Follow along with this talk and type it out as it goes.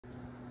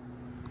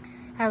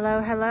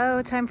Hello,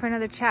 hello. Time for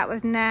another chat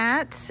with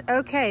Nat.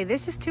 Okay,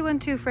 this is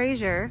 212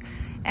 Fraser,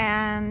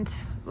 and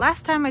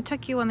last time I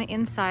took you on the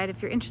inside.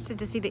 If you're interested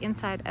to see the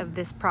inside of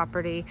this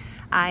property,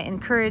 I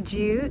encourage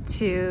you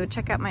to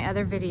check out my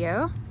other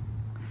video.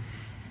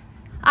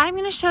 I'm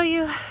going to show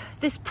you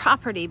this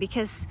property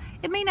because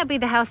it may not be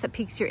the house that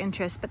piques your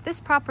interest, but this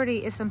property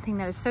is something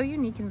that is so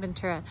unique in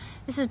Ventura.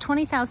 This is a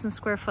 20,000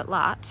 square foot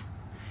lot,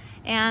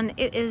 and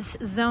it is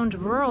zoned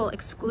rural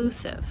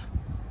exclusive.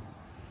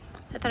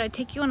 I thought I'd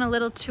take you on a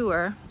little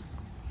tour.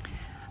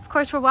 Of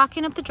course, we're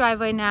walking up the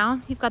driveway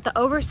now. You've got the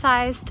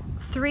oversized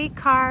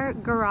 3-car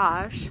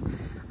garage.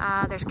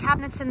 There's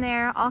cabinets in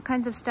there, all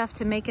kinds of stuff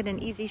to make it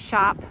an easy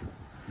shop.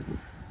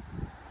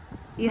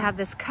 You have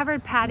this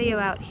covered patio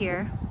out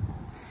here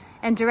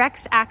and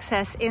direct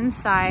access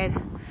inside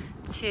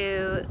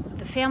to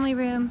the family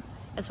room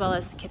as well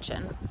as the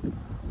kitchen.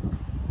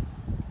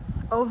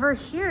 Over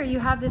here, you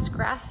have this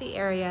grassy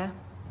area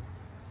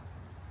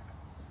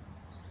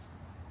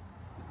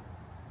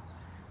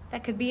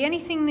that could be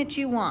anything that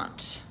you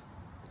want.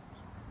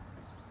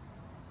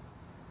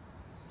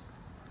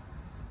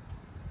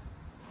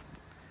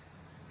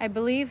 I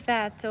believe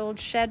that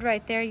old shed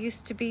right there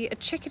used to be a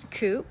chicken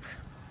coop.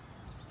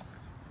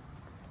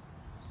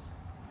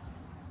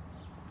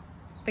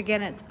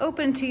 Again, it's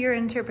open to your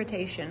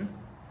interpretation.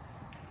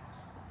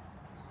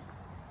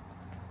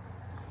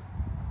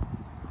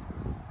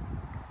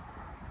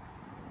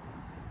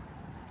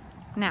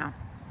 Now,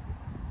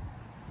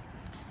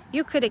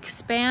 you could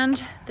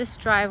expand this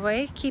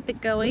driveway, keep it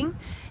going,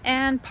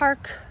 and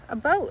park a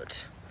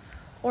boat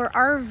or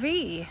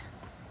RV.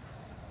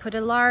 Put a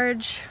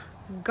large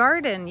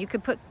garden. You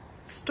could put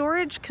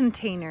storage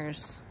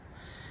containers.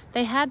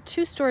 They had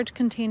 2 storage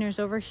containers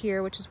over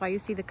here, which is why you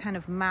see the kind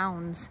of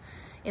mounds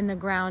in the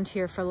ground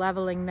here for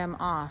leveling them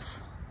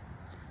off.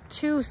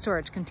 2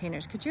 storage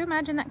containers. Could you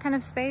imagine that kind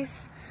of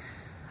space?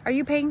 Are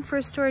you paying for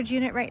a storage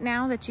unit right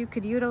now that you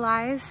could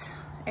utilize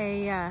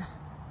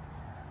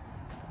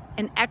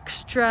an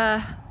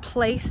extra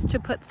place to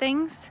put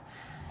things,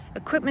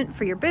 equipment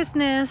for your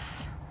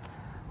business,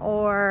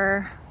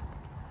 or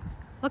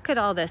look at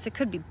all this. It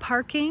could be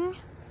parking.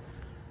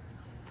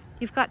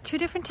 You've got 2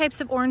 different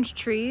types of orange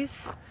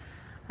trees.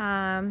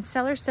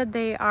 Seller said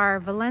they are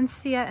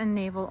Valencia and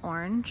Navel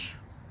Orange.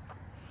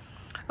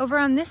 Over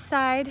on this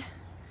side,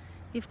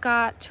 you've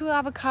got 2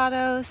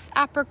 avocados,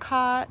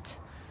 apricot,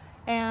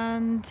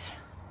 and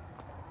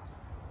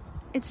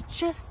it's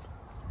just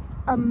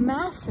a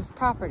massive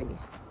property.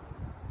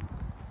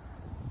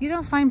 You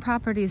don't find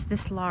properties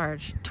this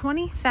large.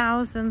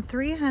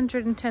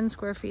 20,310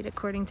 square feet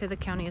according to the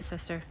county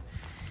assessor.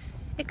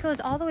 It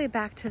goes all the way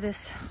back to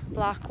this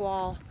block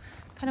wall,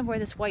 kind of where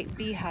this white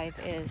beehive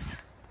is.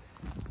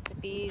 The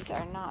bees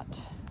are not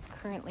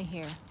currently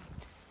here.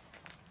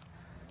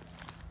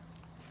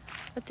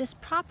 But this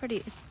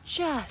property is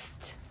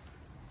just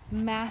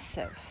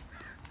massive.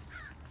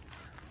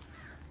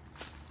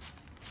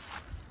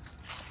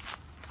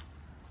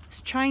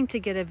 Trying to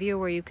get a view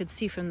where you could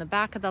see from the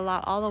back of the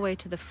lot all the way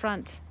to the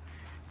front,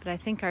 but I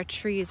think our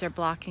trees are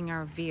blocking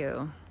our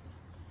view.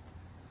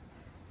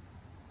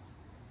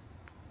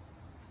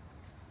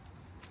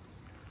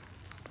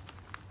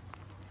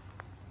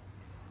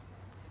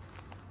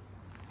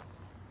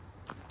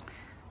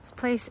 This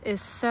place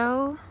is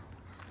so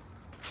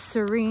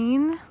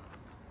serene.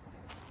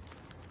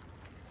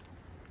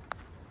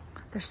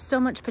 There's so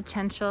much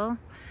potential.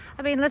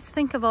 I mean, let's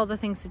think of all the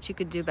things that you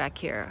could do back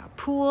here. A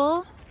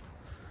pool,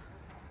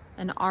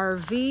 an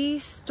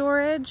RV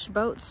storage,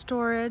 boat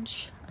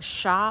storage, a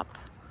shop.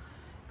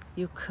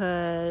 You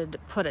could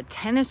put a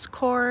tennis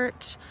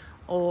court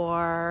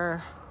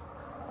or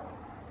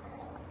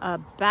a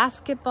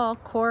basketball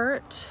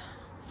court,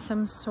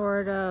 some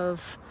sort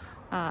of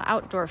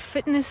outdoor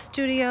fitness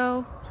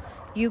studio.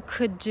 You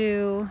could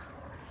do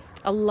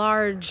a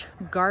large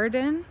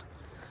garden.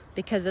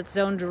 Because it's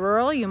zoned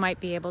rural, you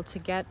might be able to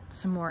get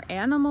some more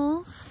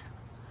animals.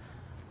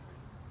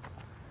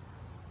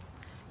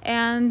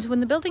 And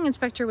when the building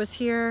inspector was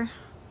here,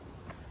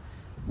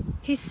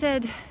 he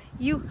said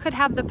you could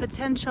have the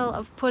potential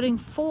of putting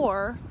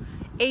 4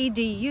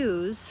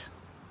 ADUs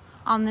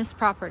on this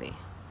property.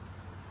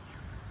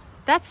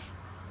 That's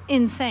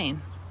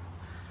insane.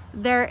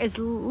 There is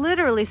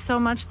literally so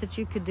much that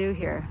you could do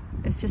here.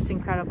 It's just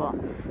incredible.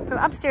 From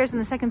upstairs in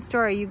the 2nd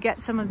story, you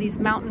get some of these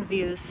mountain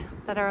views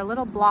that are a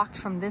little blocked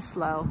from this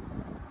low.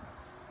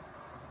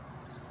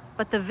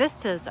 But the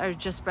vistas are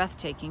just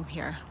breathtaking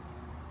here.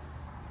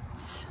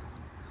 It's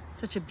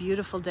such a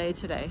beautiful day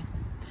today.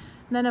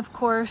 And then of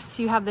course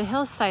you have the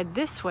hillside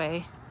this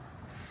way,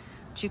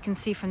 which you can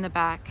see from the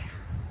back.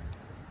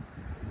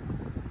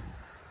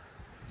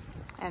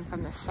 And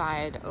from the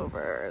side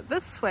over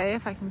this way,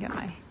 if I can get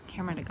my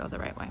camera to go the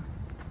right way.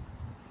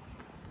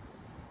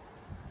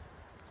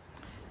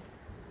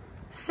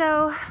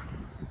 So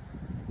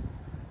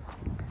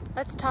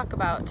let's talk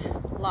about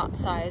lot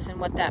size and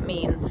what that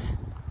means.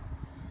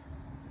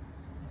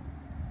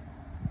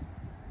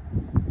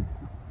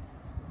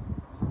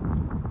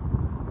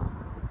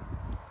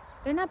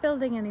 They're not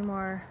building any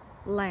more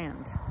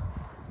land.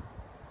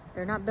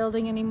 They're not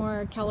building any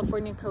more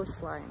California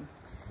coastline.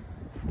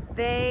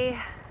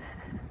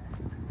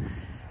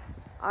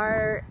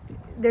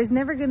 There's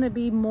never going to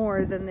be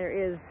more than there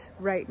is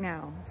right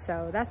now.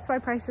 So that's why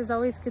prices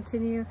always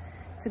continue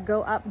to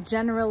go up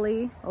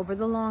generally over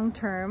the long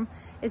term.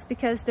 It's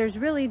because there's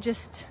really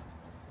just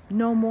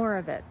no more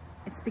of it.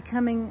 It's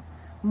becoming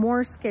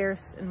more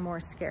scarce and more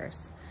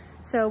scarce.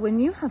 So when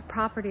you have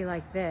property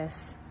like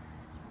this,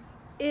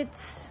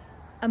 it's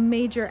a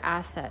major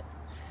asset.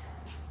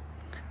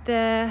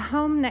 The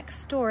home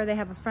next door, they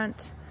have a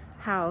front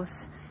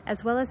house,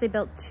 as well as they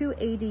built 2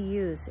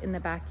 ADUs in the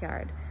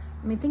backyard.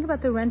 I mean, think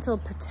about the rental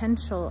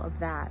potential of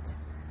that.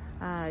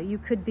 You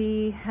could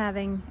be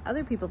having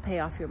other people pay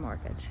off your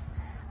mortgage.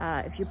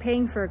 If you're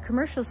paying for a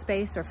commercial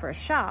space or for a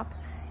shop,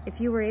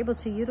 if you were able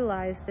to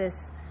utilize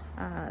this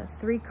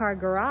 3-car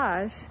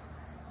garage,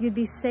 you'd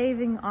be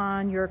saving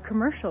on your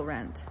commercial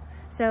rent.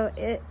 So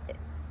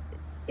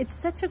it's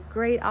such a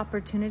great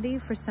opportunity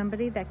for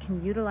somebody that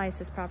can utilize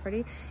this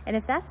property. And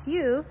if that's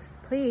you,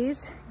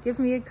 please give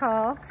me a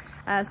call,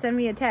 send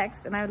me a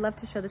text, and I would love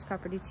to show this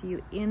property to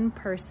you in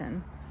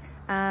person.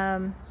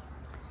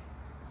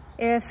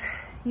 If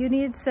you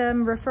need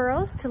some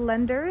referrals to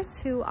lenders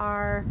who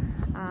are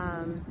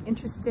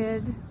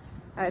interested,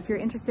 if you're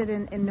interested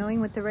in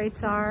knowing what the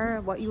rates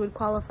are, what you would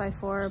qualify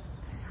for,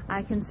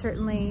 I can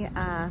certainly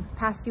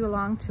pass you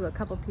along to a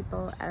couple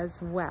people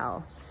as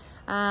well.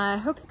 I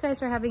hope you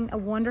guys are having a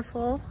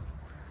wonderful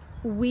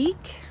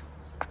week,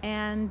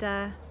 and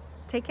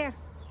take care.